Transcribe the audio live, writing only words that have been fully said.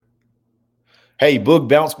Hey, Boog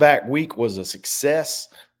bounce back week was a success.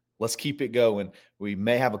 Let's keep it going. We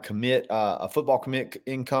may have a football commit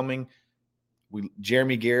incoming.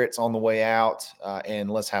 Jeremy Garrett's on the way out, and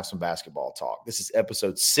let's have some basketball talk. This is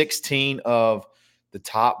episode 16 of the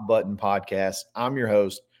Top Button Podcast. I'm your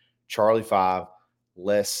host, Charlie Five.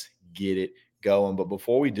 Let's get it going. But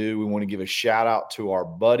before we do, we want to give a shout out to our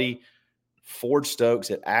buddy Ford Stokes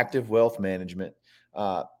at Active Wealth Management,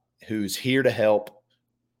 who's here to help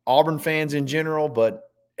Auburn fans in general, but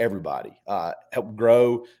everybody help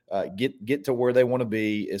grow, get to where they want to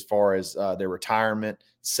be as far as their retirement,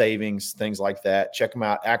 savings, things like that. Check him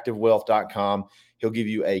out, activewealth.com. He'll give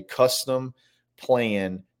you a custom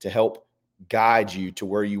plan to help guide you to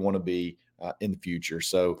where you want to be in the future.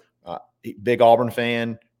 So big Auburn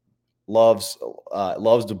fan, loves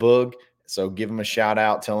the Boog. So give him a shout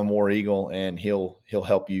out, tell him War Eagle, and he'll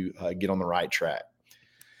help you get on the right track.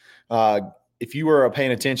 If you were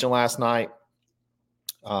paying attention last night,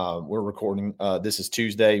 we're recording. This is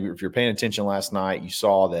Tuesday. If you're paying attention last night, you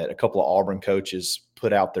saw that a couple of Auburn coaches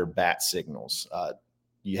put out their bat signals.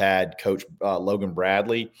 You had Coach Logan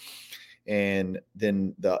Bradley, and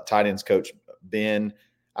then the tight ends coach, Ben.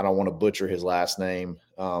 I don't want to butcher his last name.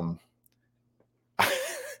 I'm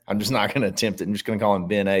just not going to attempt it. I'm just going to call him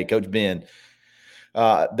Ben A. Coach Ben.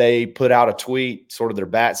 They put out a tweet, sort of their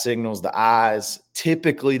bat signals, the eyes.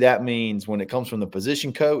 Typically, that means when it comes from the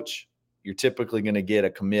position coach, you're typically going to get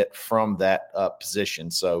a commit from that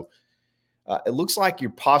position. So it looks like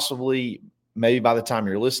you're possibly, maybe by the time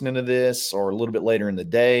you're listening to this or a little bit later in the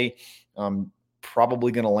day,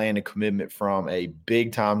 probably going to land a commitment from a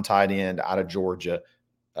big-time tight end out of Georgia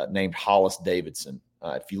named Hollis Davidson.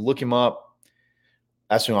 If you look him up,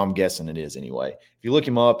 that's who I'm guessing it is anyway. If you look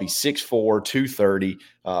him up, he's 6'4", 230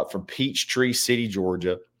 from Peachtree City,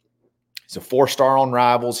 Georgia. He's a 4-star on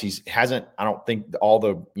Rivals. I don't think a lot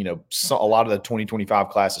of the 2025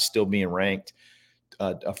 class is still being ranked.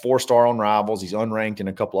 A 4-star on Rivals. He's unranked in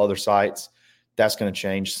a couple other sites. That's going to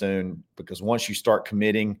change soon because once you start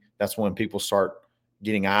committing, that's when people start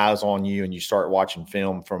getting eyes on you and you start watching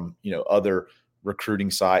film from, other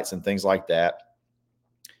recruiting sites and things like that.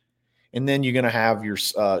 And then you're going to have your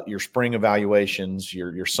spring evaluations,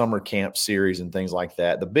 your summer camp series and things like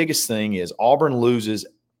that. The biggest thing is Auburn loses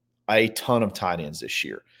a ton of tight ends this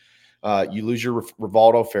year. You lose your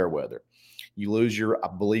Rivaldo Fairweather. You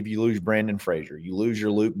lose Brandon Frazier. You lose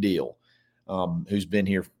your Luke Deal, who's been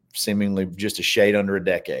here seemingly just a shade under a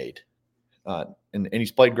decade. And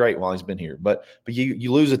he's played great while he's been here. But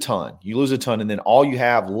you lose a ton. You lose a ton, and then all you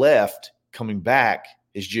have left coming back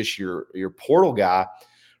is just your portal guy,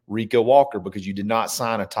 Rico Walker, because you did not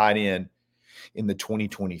sign a tight end in the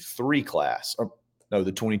 2023 class. The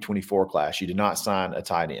 2024 class. You did not sign a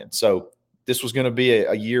tight end. So this was going to be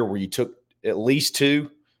a year where you took at least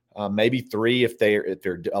two, maybe three if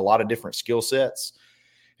they're a lot of different skill sets.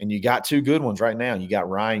 And you got two good ones right now. You got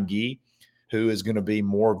Ryan Gee, who is going to be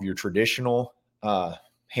more of your traditional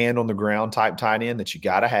hand on the ground type tight end that you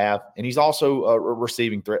got to have. And he's also a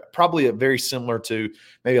receiving threat, probably very similar to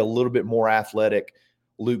maybe a little bit more athletic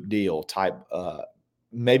Luke Deal type,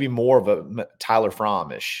 maybe more of a Tyler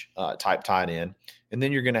Fromm-ish type tight end. And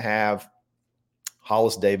then you're going to have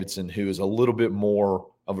Hollis Davidson, who is a little bit more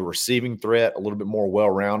of a receiving threat, a little bit more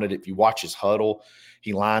well-rounded. If you watch his huddle,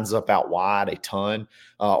 he lines up out wide a ton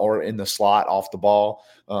or in the slot off the ball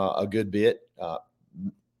a good bit,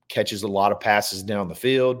 catches a lot of passes down the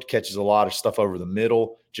field, catches a lot of stuff over the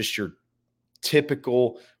middle, just your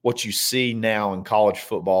typical what you see now in college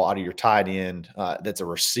football out of your tight end that's a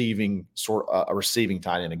receiving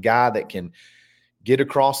tight end, a guy that can get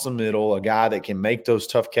across the middle, a guy that can make those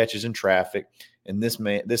tough catches in traffic. And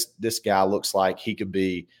this guy looks like he could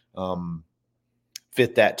be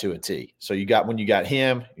fit that to a T. So when you got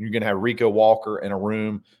him, you're going to have Rico Walker in a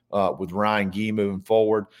room with Ryan Gee moving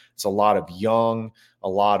forward. It's a lot of young, a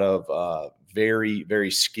lot of very,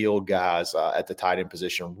 very skilled guys at the tight end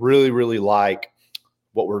position. Really, really like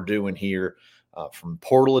what we're doing here from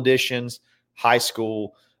portal additions, high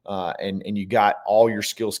school, and you got all your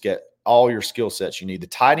skill sets you need. The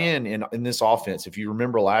tight end in this offense, if you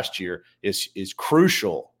remember last year, is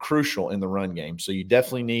crucial in the run game. So you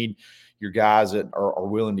definitely need your guys that are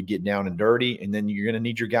willing to get down and dirty, and then you're going to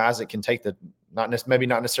need your guys that can take not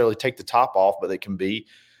necessarily take the top off, but they can be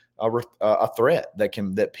a threat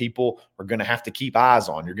that people are going to have to keep eyes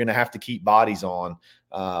on. You're going to have to keep bodies on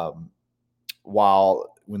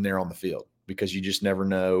when they're on the field, because you just never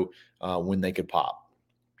know when they could pop.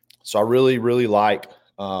 So I really, really like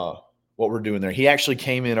what we're doing there. He actually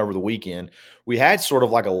came in over the weekend. We had sort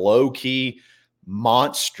of like a low-key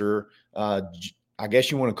monster. I I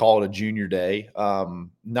guess you want to call it a junior day,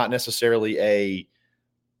 not necessarily a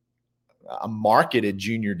marketed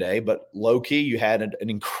junior day, but low key, you had an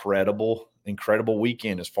incredible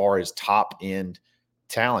weekend as far as top end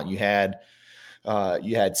talent. You had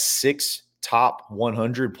 6 top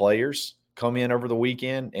 100 players come in over the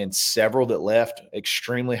weekend and several that left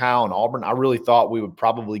extremely high on Auburn. I really thought we would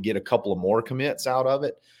probably get a couple of more commits out of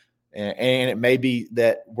it. And it may be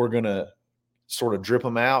that we're going to sort of drip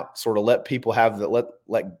them out, sort of let people have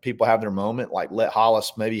let people have their moment. Like let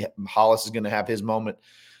Hollis, maybe Hollis is going to have his moment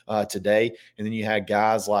today. And then you had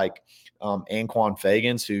guys like Anquan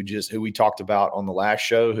Fagans, who we talked about on the last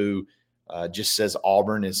show, who just says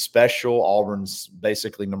Auburn is special. Auburn's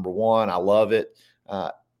basically number one. I love it.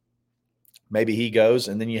 Maybe he goes.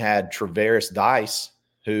 And then you had Travaris Dice,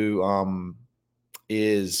 who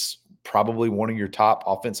is probably one of your top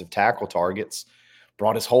offensive tackle targets,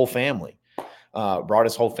 brought his whole family.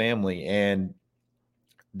 And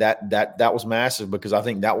that was massive, because I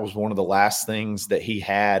think that was one of the last things that he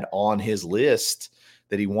had on his list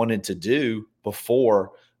that he wanted to do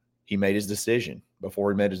before he made his decision.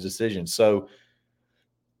 So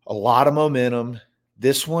a lot of momentum.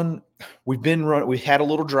 This one, we had a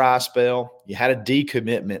little dry spell. You had a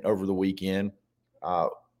decommitment over the weekend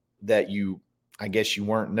that I guess we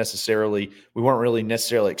weren't really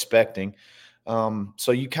necessarily expecting.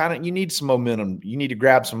 So you need some momentum. You need to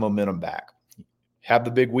grab some momentum back. Have the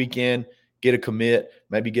big weekend, get a commit,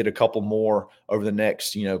 maybe get a couple more over the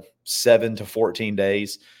next, 7 to 14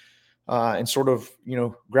 days, and sort of,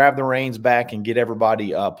 grab the reins back and get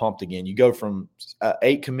everybody pumped again. You go from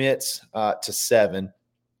 8 commits to 7.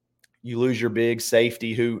 You lose your big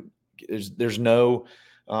safety, who there's no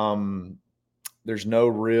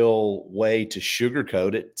real way to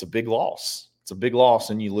sugarcoat it. It's a big loss.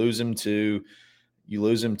 And you lose him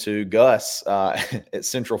to Gus at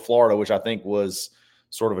Central Florida, which I think was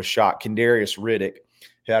sort of a shock. Kendarius Riddick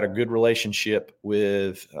had a good relationship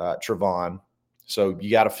with Trevon, so you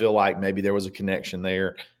got to feel like maybe there was a connection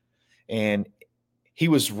there. And he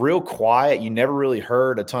was real quiet. You never really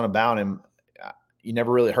heard a ton about him. You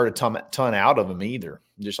never really heard a ton out of him either.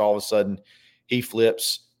 Just all of a sudden, he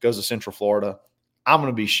flips, goes to Central Florida. I'm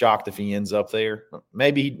going to be shocked if he ends up there.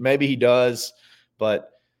 Maybe he does,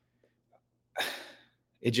 but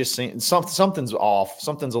it just seems something's off.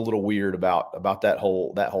 Something's a little weird about that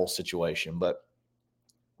whole situation. But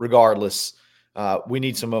regardless, we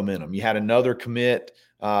need some momentum. You had another commit,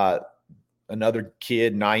 another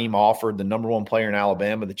kid, Naeem Offord, the number 1 player in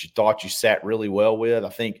Alabama that you thought you sat really well with. I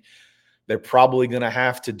think they're probably going to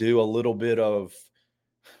have to do a little bit of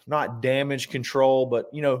not damage control,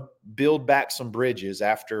 but, build back some bridges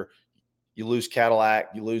after you lose Cadillac,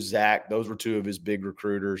 you lose Zach. Those were 2 of his big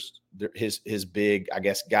recruiters, his big, I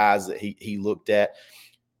guess, guys that he looked at.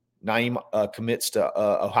 Naeem commits to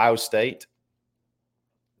Ohio State,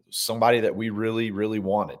 somebody that we really, really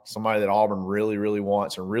wanted, somebody that Auburn really, really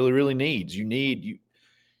wants and really, really needs. You need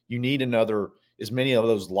another, as many of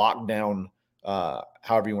those lockdown,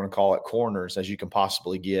 however you want to call it, corners as you can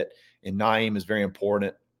possibly get. And Naeem is very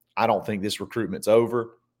important. I don't think this recruitment's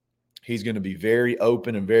over. He's going to be very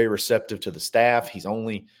open and very receptive to the staff. He's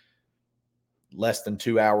only less than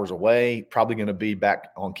 2 hours away, probably going to be back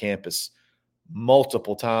on campus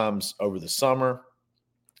multiple times over the summer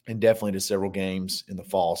and definitely to several games in the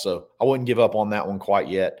fall. So I wouldn't give up on that one quite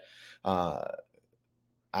yet. I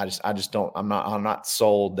just don't, I'm not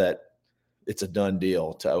sold that it's a done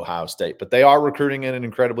deal to Ohio State, but they are recruiting at an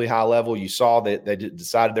incredibly high level. You saw that they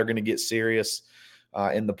decided they're going to get serious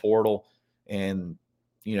in the portal, and,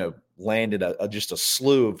 landed just a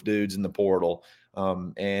slew of dudes in the portal.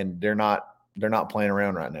 And they're not playing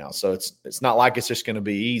around right now. So it's not like it's just going to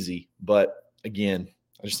be easy, but again,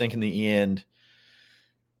 I just think in the end,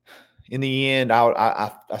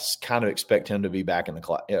 I kind of expect him to be back in the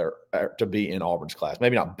class, or to be in Auburn's class.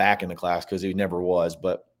 Maybe not back in the class, because he never was,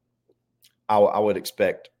 but I would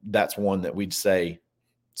expect that's one that we'd say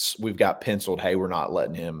we've got penciled. Hey, we're not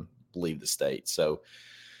letting him leave the state. So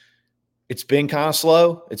it's been kind of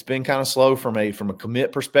slow. It's been kind of slow from a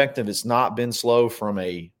commit perspective. It's not been slow from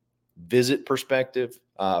a visit perspective,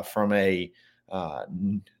 from a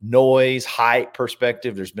noise, hype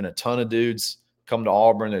perspective. There's been a ton of dudes come to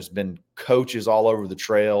Auburn. There's been coaches all over the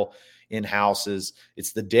trail in houses.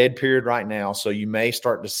 It's the dead period right now. So you may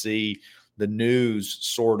start to see the news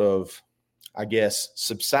sort of, I guess,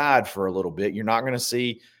 subside for a little bit. You're not going to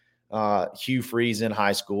see Hugh Freeze in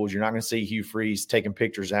high schools. You're not going to see Hugh Freeze taking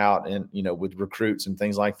pictures out and, with recruits and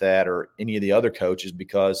things like that, or any of the other coaches,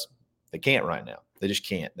 because they can't right now. They just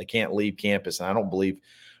can't. They can't leave campus. And I don't believe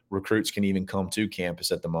recruits can even come to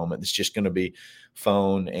campus at the moment. It's just going to be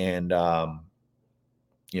phone and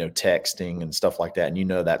texting and stuff like that. And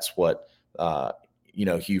that's what,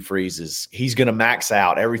 Hugh Freeze he's going to max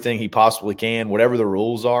out everything he possibly can. Whatever the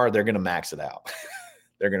rules are, they're going to max it out.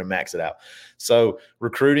 They're going to max it out. So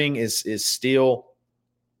recruiting is still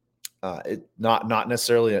not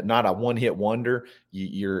necessarily not a one-hit wonder.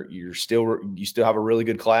 You still have a really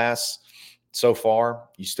good class so far.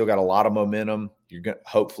 You still got a lot of momentum. You're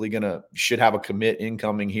should have a commit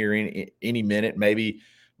incoming here any minute. Maybe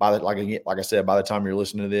like I said, by the time you're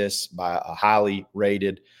listening to this, by a highly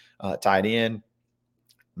rated tight end,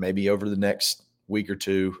 maybe over the next week or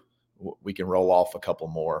two, we can roll off a couple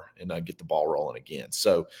more and get the ball rolling again.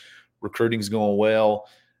 So recruiting's going well.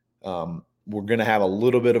 We're going to have a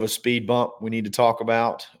little bit of a speed bump we need to talk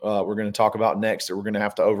about. We're going to talk about next that we're going to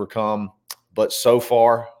have to overcome. But so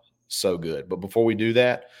far, so good. But before we do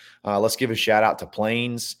that, let's give a shout out to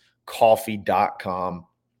plainscoffee.com.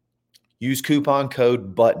 Use coupon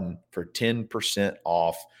code BUTTON for 10%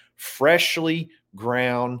 off freshly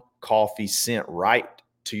ground coffee sent right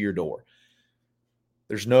to your door.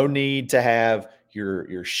 There's no need to have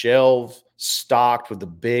your shelves stocked with the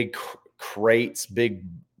big crates, big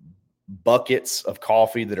buckets of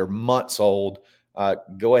coffee that are months old.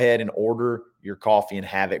 Go ahead and order your coffee and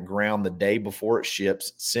have it ground the day before it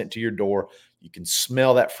ships, sent to your door. You can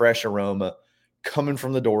smell that fresh aroma coming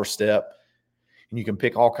from the doorstep, and you can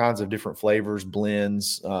pick all kinds of different flavors,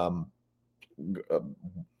 blends,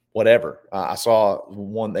 whatever. I saw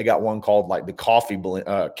one, they got one called like the coffee blend,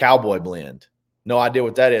 cowboy blend. No idea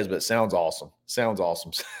what that is, but it sounds awesome.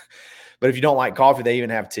 But if you don't like coffee, they even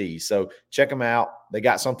have tea. So check them out. They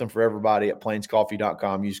got something for everybody at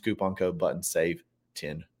plainscoffee.com. Use coupon code BUTTON, save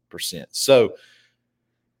 10%. So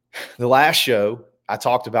the last show, I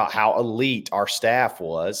talked about how elite our staff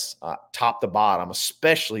was, top to bottom,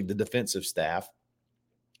 especially the defensive staff.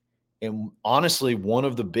 And honestly, one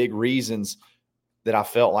of the big reasons that I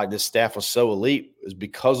felt like this staff was so elite is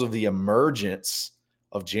because of the emergence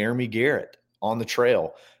of Jeremy Garrett on the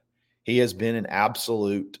trail. He has been an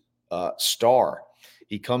absolute star.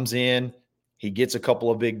 He comes in, he gets a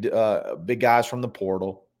couple of big guys from the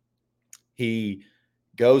portal. He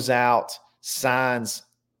goes out, signs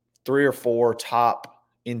 3 or 4 top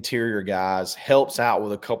interior guys, helps out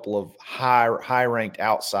with a couple of high-ranked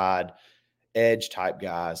outside edge type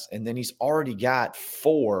guys, and then he's already got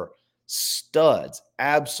 4 studs,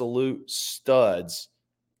 absolute studs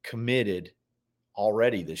committed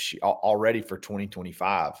already this year, already for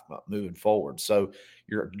 2025 moving forward. So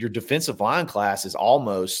your defensive line class is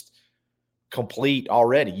almost complete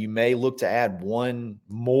already. You may look to add one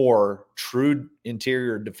more true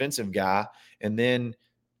interior defensive guy, and then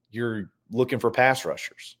you're looking for pass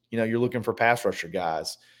rushers. You're looking for pass rusher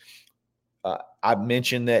guys. I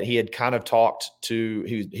mentioned that he had kind of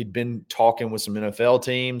he'd been talking with some NFL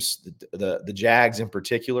teams, the Jags in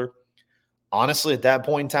particular. Honestly, at that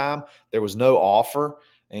point in time, there was no offer,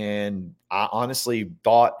 and I honestly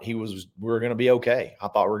thought we were going to be okay. I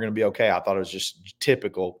thought we were going to be okay. I thought it was just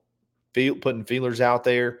typical putting feelers out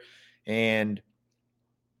there, and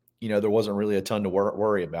there wasn't really a ton to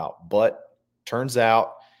worry about. But turns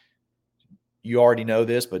out, you already know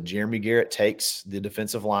this, but Jeremy Garrett takes the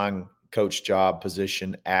defensive line coach job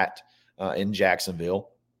position in Jacksonville,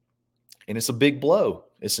 and it's a big blow.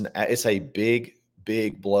 It's a big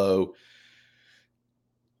blow.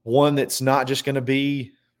 One that's not just going to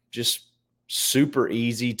be just super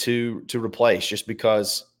easy to replace just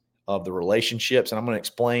because of the relationships. And I'm going to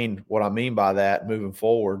explain what I mean by that moving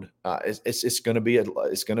forward. It's going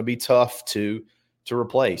to be tough to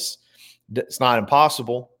replace. It's not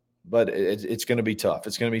impossible, but it's going to be tough.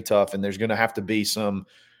 It's going to be tough. And there's going to have to be some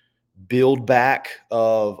build back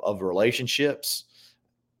of relationships.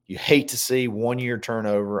 You hate to see 1-year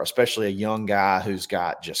turnover, especially a young guy who's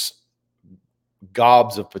got just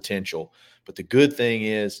gobs of potential. But the good thing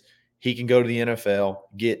is he can go to the NFL,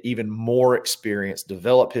 get even more experience,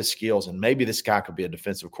 develop his skills, and maybe this guy could be a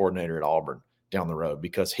defensive coordinator at Auburn down the road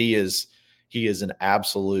because he is an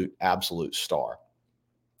absolute star.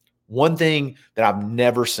 One thing that I've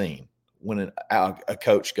never seen when a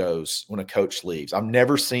coach leaves, I've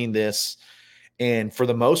never seen this. And for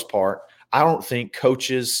the most part, I don't think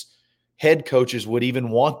head coaches would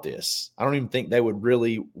even want this. I don't even think they would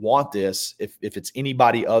really want this if it's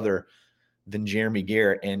anybody other than Jeremy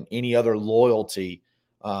Garrett and any other loyalty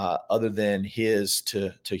other than his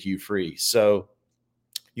to Hugh Freeze. So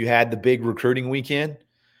you had the big recruiting weekend.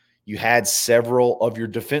 You had several of your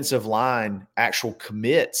defensive line actual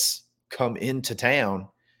commits come into town.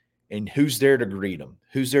 And who's there to greet them?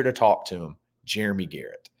 Who's there to talk to them? Jeremy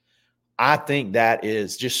Garrett. I think that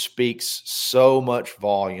just speaks so much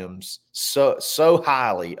volumes, so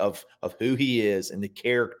highly of who he is and the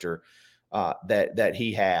character that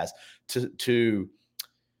he has to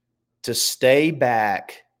stay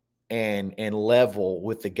back and level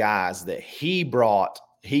with the guys that he brought.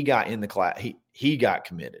 He got in the class. He got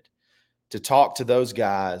committed to talk to those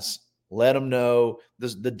guys, let them know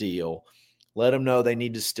the deal, let them know they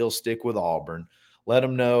need to still stick with Auburn, let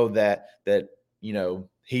them know that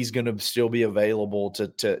he's going to still be available to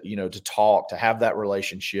talk, to have that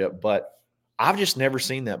relationship. But I've just never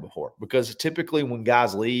seen that before, because typically when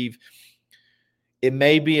guys leave, it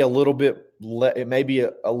may be a little bit,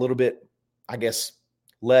 I guess,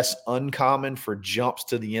 less uncommon for jumps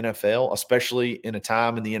to the NFL, especially in a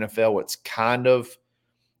time in the NFL where it's kind of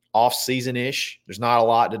off-season-ish. There's not a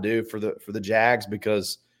lot to do for the Jags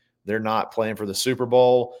because they're not playing for the Super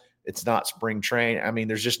Bowl. It's not spring training. I mean,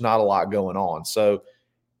 there's just not a lot going on. So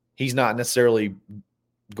he's not necessarily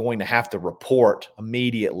going to have to report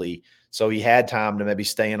immediately. So he had time to maybe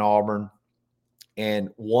stay in Auburn. And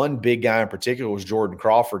one big guy in particular was Jordan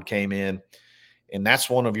Crawford came in, and that's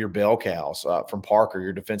one of your bell cows from Parker,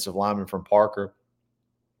 your defensive lineman from Parker.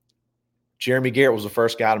 Jeremy Garrett was the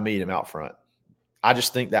first guy to meet him out front. I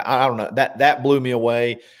just think that, I don't know, that blew me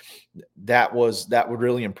away. That would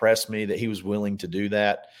really impress me that he was willing to do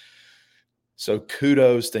that. So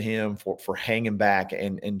kudos to him for hanging back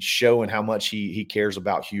and showing how much he cares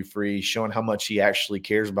about Hugh Freeze, showing how much he actually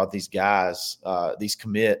cares about these guys, these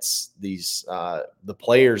commits, the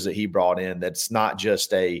players that he brought in. He's not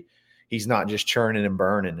just churning and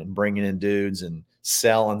burning and bringing in dudes and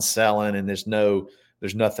selling, and there's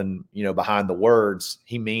nothing, behind the words.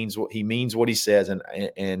 He means what he says,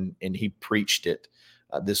 and he preached it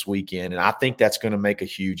this weekend. And I think that's going to make a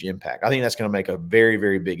huge impact. I think that's going to make a very,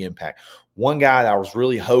 very big impact. One guy that I was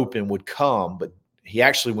really hoping would come, but he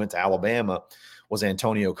actually went to Alabama, was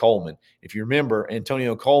Antonio Coleman. If you remember,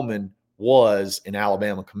 Antonio Coleman was an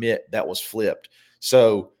Alabama commit that was flipped.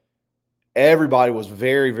 So everybody was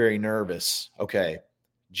very, very nervous. Okay,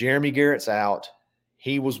 Jeremy Garrett's out.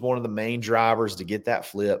 He was one of the main drivers to get that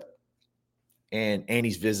flip, and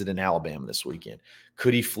he's visiting Alabama this weekend.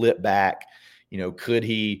 Could he flip back? Could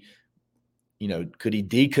he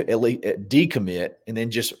decommit and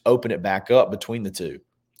then just open it back up between the two?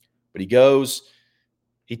 But he goes,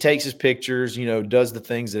 he takes his pictures, does the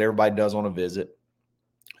things that everybody does on a visit.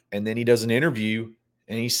 And then he does an interview,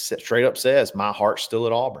 and he straight up says, "My heart's still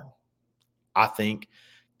at Auburn." I think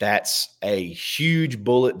that's a huge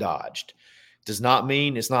bullet dodged. Does not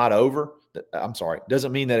mean it's not over. I'm sorry.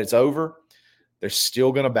 Doesn't mean that it's over. They're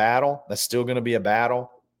still going to battle. That's still going to be a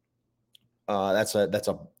battle. That's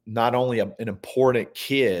not only an important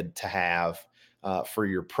kid to have for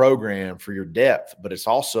your program, for your depth, but it's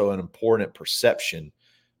also an important perception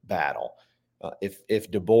battle.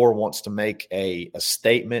 If DeBoer wants to make a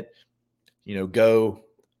statement, go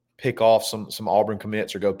pick off some Auburn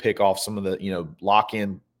commits, or go pick off some of the, lock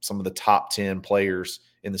in some of the top 10 players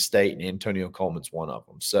in the state, and Antonio Coleman's one of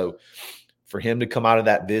them. So for him to come out of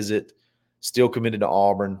that visit, still committed to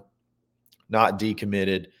Auburn, not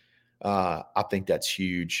decommitted, I think that's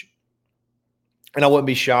huge. And I wouldn't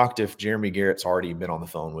be shocked if Jeremy Garrett's already been on the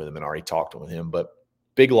phone with him and already talked with him. But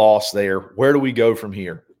big loss there. Where do we go from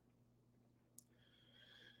here?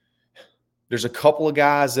 There's a couple of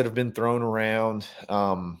guys that have been thrown around.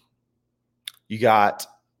 You got,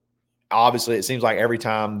 obviously, it seems like every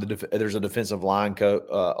time there's a defensive line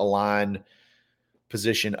a line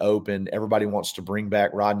position open, everybody wants to bring back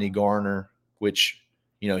Rodney Garner, which,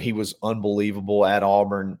 he was unbelievable at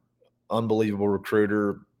Auburn, unbelievable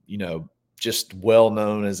recruiter, just well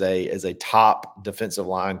known as a top defensive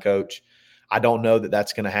line coach. I don't know that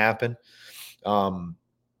that's going to happen.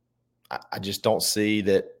 I just don't see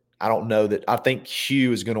that. I don't know that. I think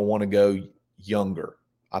Hugh is going to want to go younger.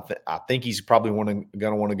 I think he's probably going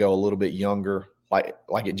to want to go a little bit younger, like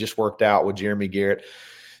it just worked out with Jeremy Garrett.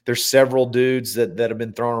 There's several dudes that have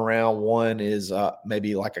been thrown around. One is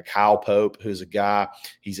maybe like a Kyle Pope, who's a guy.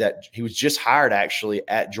 He was just hired actually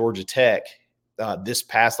at Georgia Tech this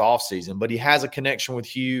past offseason, but he has a connection with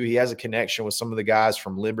Hugh. He has a connection with some of the guys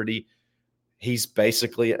from Liberty. He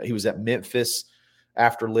was at Memphis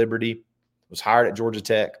after Liberty, was hired at Georgia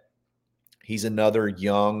Tech. He's another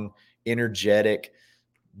young, energetic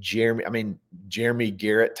Jeremy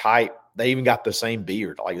Garrett type. They even got the same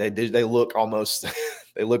beard. Like they look almost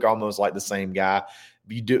they look almost like the same guy.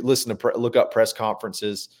 If you do look up press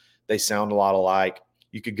conferences, they sound a lot alike.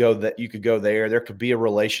 You could go there. There could be a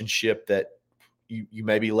relationship that you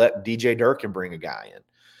maybe let DJ Durkin bring a guy in.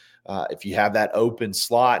 If you have that open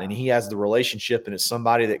slot and he has the relationship and it's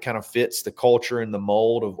somebody that kind of fits the culture and the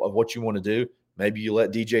mold of what you want to do, maybe you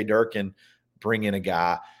let DJ Durkin bring in a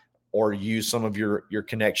guy or use some of your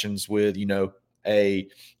connections with, a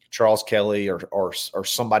Charles Kelly or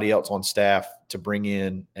somebody else on staff to bring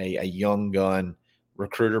in a young gun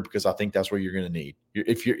recruiter, because I think that's what you're going to need.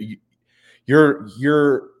 If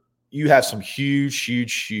you have some huge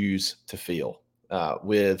shoes to fill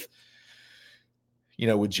with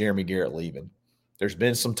Jeremy Garrett leaving. There's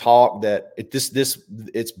been some talk that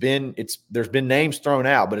there's been names thrown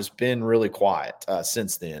out, but it's been really quiet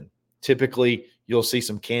since then. Typically, you'll see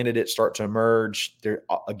some candidates start to emerge. There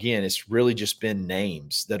again, it's really just been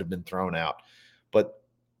names that have been thrown out. But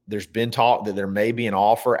there's been talk that there may be an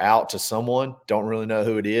offer out to someone. Don't really know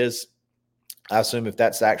who it is. I assume if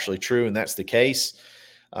that's actually true and that's the case,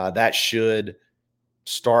 that should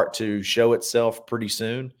start to show itself pretty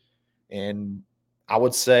soon. And I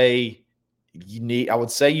would say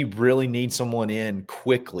you really need someone in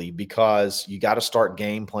quickly, because you got to start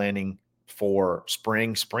game planning for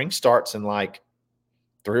spring. Spring starts in like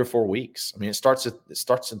 3 or 4 weeks. I mean, it starts at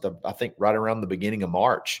I think right around the beginning of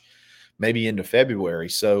March, maybe into February.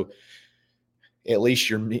 So at least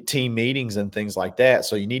your team meetings and things like that.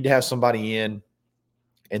 So you need to have somebody in.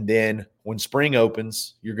 And then when spring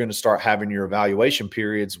opens, you're going to start having your evaluation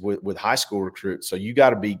periods with high school recruits. So you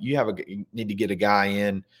need to get a guy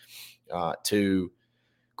in to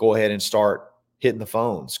go ahead and start hitting the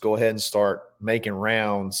phones, go ahead and start making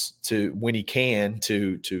rounds to when he can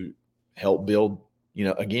to help build,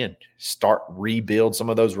 again, start rebuild some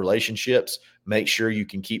of those relationships, make sure you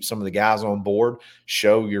can keep some of the guys on board,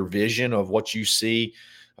 show your vision of what you see,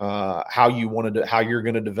 how you're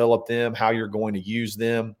going to develop them, how you're going to use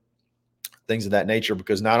them, things of that nature,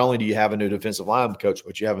 because not only do you have a new defensive line coach,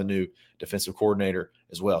 but you have a new defensive coordinator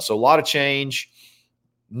as well. So a lot of change.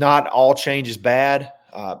 Not all change is bad.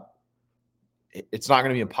 It's not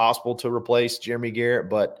going to be impossible to replace Jeremy Garrett,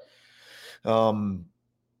 but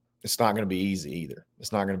it's not going to be easy either.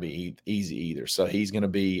 It's not going to be easy either. So he's going to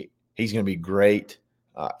be great.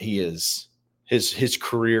 His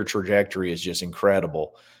career trajectory is just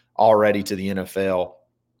incredible already to the NFL,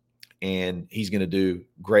 and he's going to do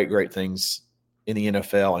great things in the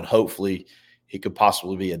NFL, and hopefully he could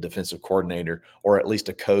possibly be a defensive coordinator or at least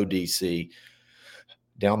a co-DC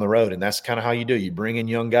down the road. And that's kind of how you do. You bring in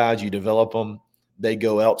young guys, you develop them, they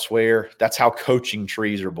go elsewhere. That's how coaching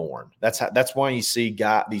trees are born. That's why you see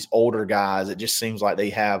these older guys. It just seems like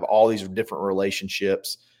they have all these different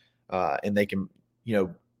relationships, and they can,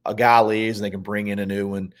 a guy leaves and they can bring in a new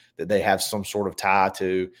one that they have some sort of tie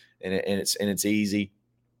to, and it's easy.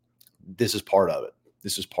 This is part of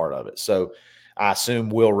it. So I assume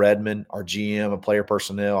Will Redmond, our GM of player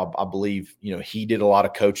personnel, I believe, he did a lot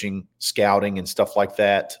of coaching, scouting, and stuff like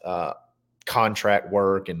that, contract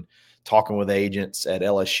work and talking with agents at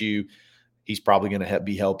LSU. He's probably going to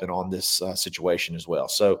be helping on this situation as well.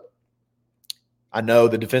 So I know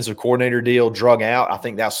the defensive coordinator deal drug out. I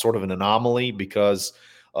think that's sort of an anomaly because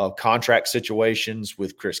of contract situations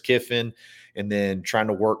with Chris Kiffin and then trying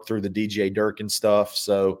to work through the DJ Durkin stuff.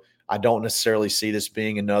 So I don't necessarily see this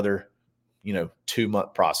being another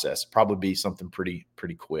 2-month process. Probably be something pretty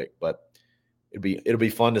quick, but it'll be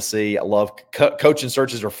fun to see. I love coaching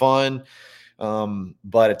searches are fun.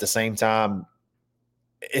 But at the same time,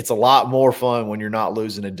 it's a lot more fun when you're not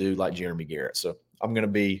losing a dude like Jeremy Garrett. So I'm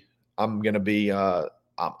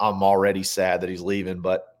already sad that he's leaving,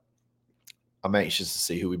 but I'm anxious to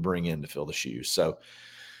see who we bring in to fill the shoes. So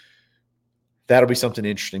that'll be something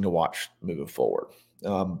interesting to watch moving forward.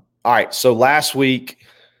 All right. So last week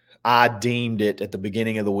I deemed it at the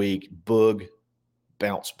beginning of the week, Boog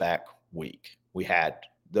bounce back week. We had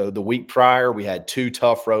the week prior, we had 2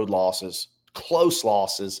 tough road losses, close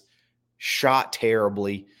losses, shot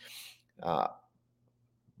terribly,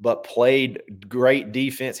 but played great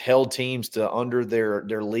defense, held teams to under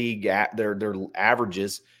their league their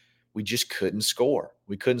averages. We just couldn't score.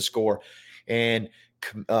 And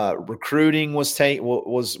recruiting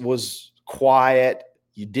was quiet.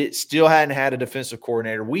 Still hadn't had a defensive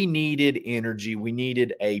coordinator. We needed energy. We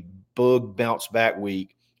needed a Boog bounce back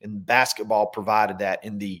week, and basketball provided that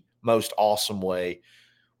in the most awesome way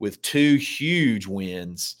with 2 huge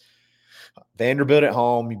wins. Vanderbilt at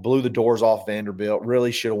home, you blew the doors off Vanderbilt,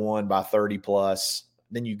 really should have won by 30 plus.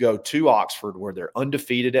 Then you go to Oxford where they're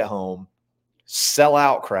undefeated at home,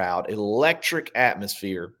 sellout crowd, electric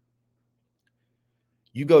atmosphere.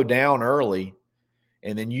 You go down early,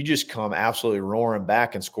 and then you just come absolutely roaring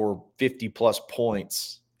back and score 50-plus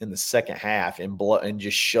points in the second half and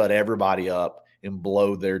just shut everybody up and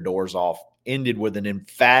blow their doors off. Ended with an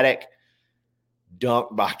emphatic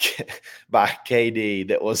dunk by by KD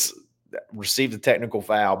that received a technical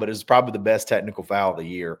foul, but it was probably the best technical foul of the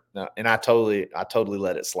year. And I totally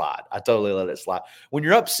let it slide. I totally let it slide. When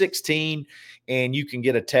you're up 16 and you can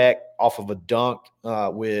get a tech off of a dunk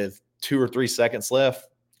with 2 or 3 seconds left,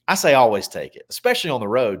 I say always take it, especially on the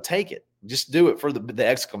road. Take it. Just do it for the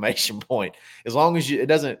exclamation point. As long as it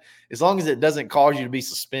doesn't cause you to be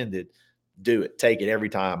suspended, do it. Take it every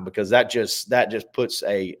time, because that just puts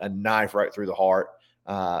a knife right through the heart.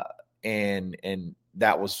 And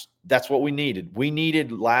that's what we needed. We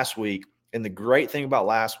needed last week. And the great thing about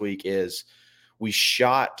last week is we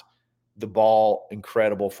shot the ball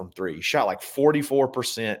incredible from three. Shot like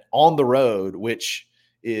 44% on the road, which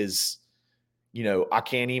is, I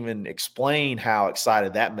can't even explain how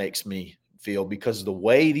excited that makes me feel, because the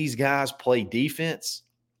way these guys play defense,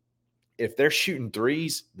 if they're shooting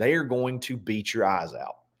threes, they are going to beat your eyes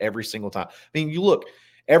out every single time. I mean, you look,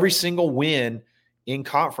 every single win in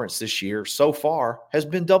conference this year so far has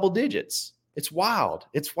been double digits. It's wild.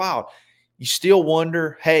 It's wild. You still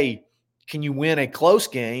wonder, hey, can you win a close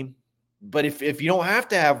game? But if you don't have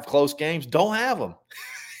to have close games, don't have them.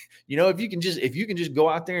 If you can just go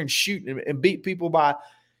out there and shoot and beat people by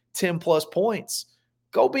 10 plus points,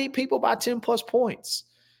 go beat people by 10 plus points.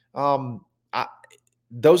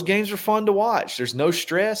 Those games are fun to watch. There's no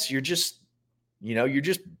stress. You're just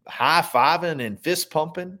high-fiving and fist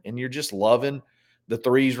pumping, and you're just loving the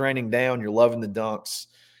threes raining down. You're loving the dunks.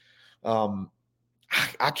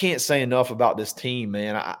 I can't say enough about this team,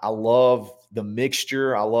 man. I love the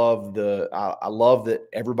mixture. I love that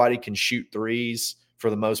everybody can shoot threes for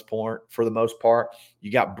the most part.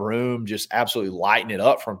 You got Broom just absolutely lighting it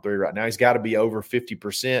up from three right now. He's got to be over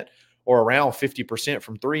 50% or around 50%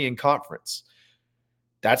 from three in conference.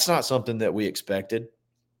 That's not something that we expected,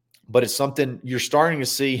 but it's something you're starting to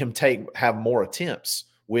see him have more attempts,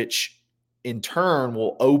 which in turn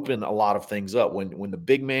will open a lot of things up. When the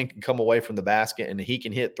big man can come away from the basket and he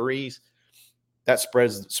can hit threes, that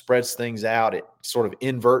spreads things out. It sort of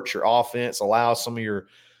inverts your offense, allows some of your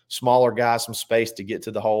smaller guys some space to get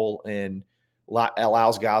to the hole, and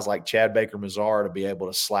allows guys like Chad Baker-Mazar to be able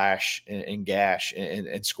to slash and gash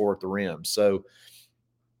and score at the rim. So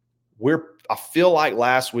I feel like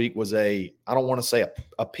last week was I don't want to say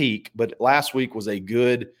a peak, but last week was a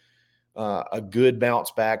good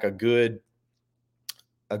bounce back, a good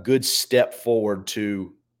step forward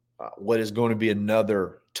to what is going to be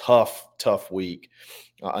another tough week,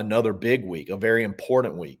 another big week, a very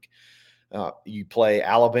important week. You play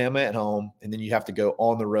Alabama at home, and then you have to go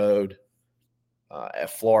on the road at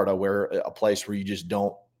Florida, a place where you just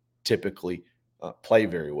don't typically play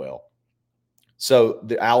very well. So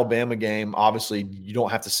the Alabama game, obviously, you don't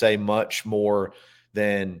have to say much more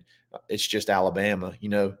than it's just Alabama.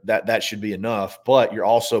 That should be enough. But you're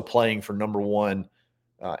also playing for number one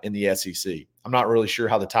in the SEC. I'm not really sure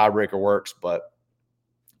how the tiebreaker works, but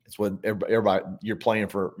it's what everybody you're playing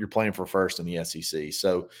for first in the SEC.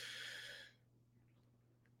 So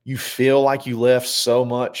you feel like you left so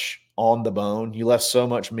much on the bone. You left so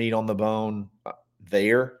much meat on the bone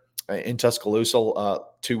there in Tuscaloosa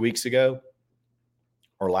 2 weeks ago.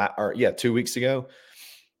 2 weeks ago,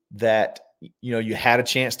 that you had a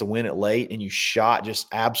chance to win it late and you shot just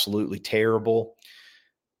absolutely terrible.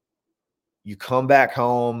 You come back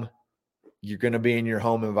home, you're going to be in your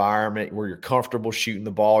home environment where you're comfortable shooting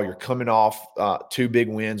the ball. You're coming off 2 big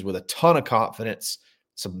wins with a ton of confidence.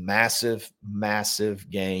 It's a massive, massive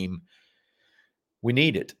game. We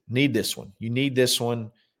need this one. You need this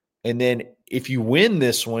one. And then if you win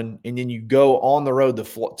this one and then you go on the road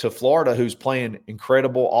to Florida, who's playing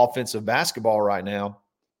incredible offensive basketball right now,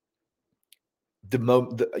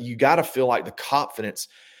 you got to feel like the confidence.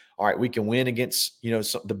 All right, we can win against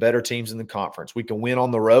the better teams in the conference. We can win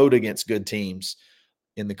on the road against good teams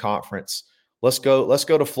in the conference. Let's go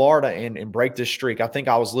to Florida and break this streak. I think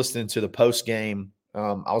I was listening to the post game.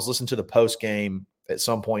 At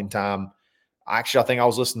some point in time. Actually, I think I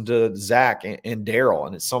was listening to Zach and Daryl,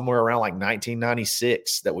 and it's somewhere around like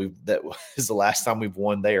 1996 that is the last time we've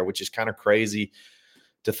won there, which is kind of crazy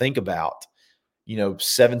to think about.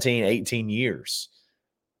 17, 18 years.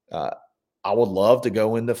 I would love to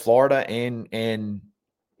go into Florida and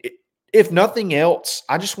if nothing else,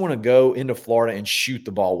 I just want to go into Florida and shoot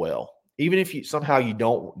the ball well. Even if you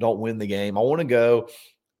don't win the game, I want to go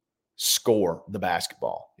score the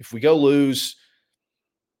basketball. If we go lose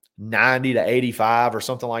 90 to 85 or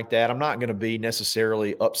something like that, I'm not going to be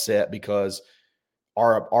necessarily upset, because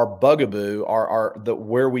our bugaboo,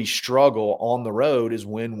 where we struggle on the road is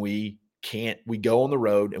when we go on the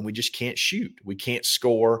road and we just can't shoot. We can't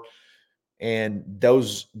score. And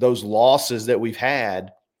those losses that we've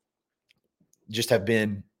had, just have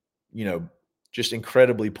been, just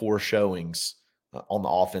incredibly poor showings on the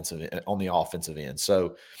offensive end.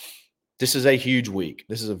 So this is a huge week.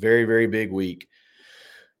 This is a very, very big week.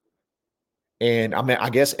 And I mean, I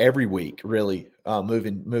guess every week really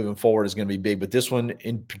moving forward is going to be big, but this one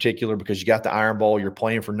in particular, because you got the Iron Bowl, you're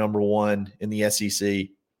playing for number 1 in the SEC.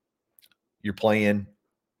 You're playing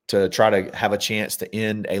to try to have a chance to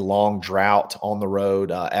end a long drought on the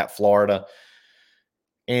road at Florida.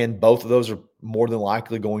 And both of those are more than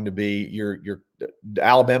likely going to be the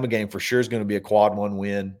Alabama game for sure is going to be a quad 1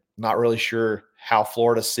 win. Not really sure how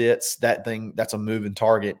Florida sits. That's a moving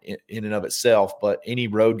target in and of itself, but any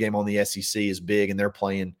road game on the SEC is big, and they're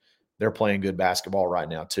playing good basketball right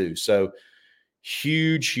now too. So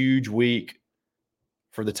huge week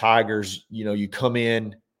for the Tigers. You come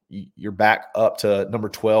in, you're back up to number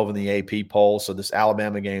 12 in the AP poll. So this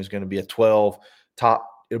Alabama game is going to be it'll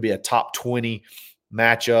be a top 20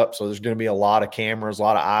 matchup. So there's going to be a lot of cameras, a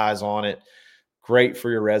lot of eyes on it. Great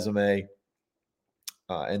for your resume.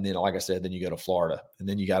 And then, like I said, then you go to Florida, and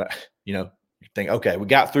then you got to, you think, okay, we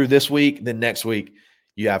got through this week. Then next week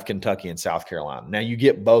you have Kentucky and South Carolina. Now you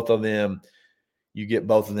get both of them. You get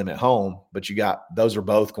both of them at home, but those are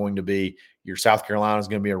both going to be, your South Carolina is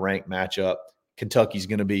going to be a ranked matchup. Kentucky's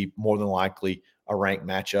going to be more than likely a ranked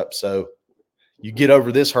matchup. So you get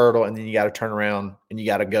over this hurdle, and then you got to turn around and you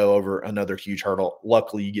got to go over another huge hurdle.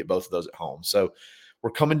 Luckily, you get both of those at home. So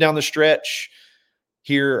we're coming down the stretch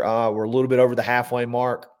here. We're a little bit over the halfway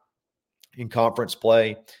mark in conference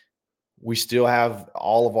play. We still have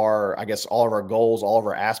all of our goals, all of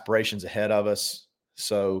our aspirations ahead of us.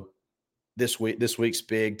 So this week's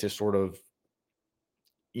big to sort of,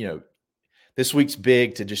 this week's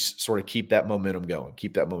big to just sort of keep that momentum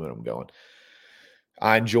going.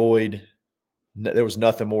 I enjoyed. There was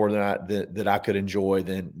nothing more that I could enjoy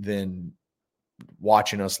than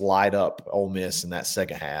watching us light up Ole Miss in that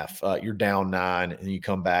second half. You're down 9, and you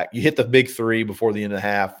come back. You hit the big 3 before the end of the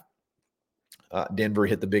half. Denver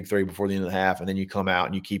hit the big 3 before the end of the half, and then you come out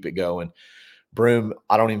and you keep it going. Broome,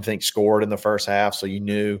 I don't even think scored in the first half, so you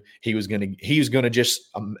knew he was going to just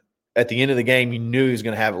at the end of the game, you knew he was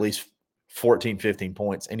going to have at least 14, 15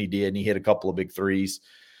 points, and he did, and he hit a couple of big threes.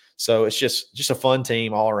 So it's just a fun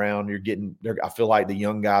team all around. I feel like the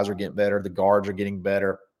young guys are getting better. The guards are getting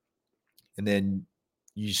better. And then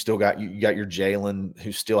you still got your Jalen,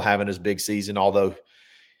 who's still having his big season, although,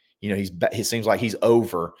 he seems like he's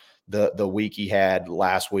over the week he had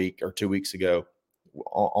last week or 2 weeks ago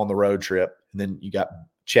on the road trip. And then you got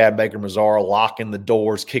Chad Baker-Mazara locking the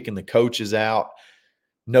doors, kicking the coaches out.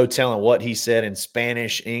 No telling what he said in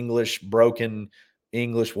Spanish, English, broken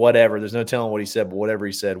English, whatever. There's no telling what he said, but whatever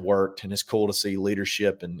he said worked. And it's cool to see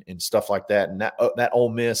leadership and stuff like that. And that Ole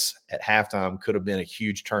Miss at halftime could have been a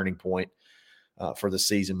huge turning point for the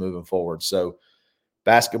season moving forward. So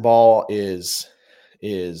basketball is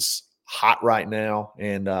hot right now,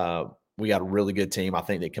 and we got a really good team. I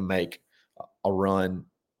think that can make a run,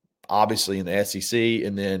 obviously in the SEC,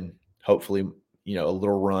 and then hopefully, a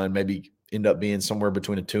little run, maybe end up being somewhere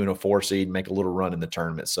between a 2 and a 4 seed, and make a little run in the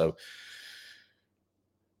tournament. So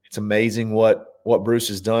it's amazing what Bruce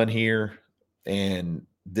has done here, and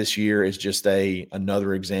this year is just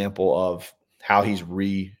another example of how he's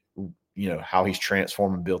how he's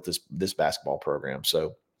transformed and built this basketball program.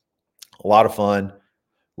 So a lot of fun.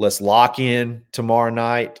 Let's lock in tomorrow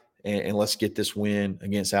night and let's get this win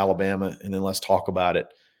against Alabama, and then let's talk about it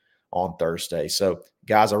on Thursday. So,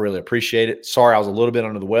 guys, I really appreciate it. Sorry, I was a little bit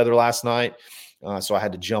under the weather last night, so I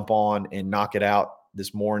had to jump on and knock it out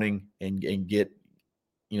this morning and get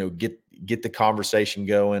the conversation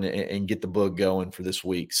going and get the book going for this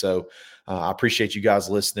week. So I appreciate you guys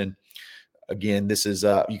listening. Again, this is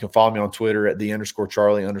you can follow me on Twitter at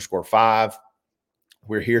 @the_Charlie_5.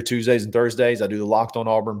 We're here Tuesdays and Thursdays. I do the Locked on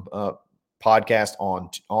Auburn podcast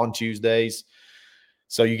on Tuesdays.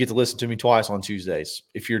 So you get to listen to me twice on Tuesdays.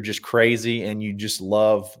 If you're just crazy and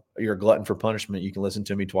you're a glutton for punishment, you can listen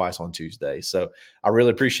to me twice on Tuesdays. So I really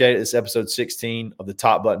appreciate it. This is episode 16 of the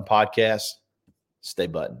Top Button Podcast. Stay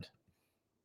buttoned.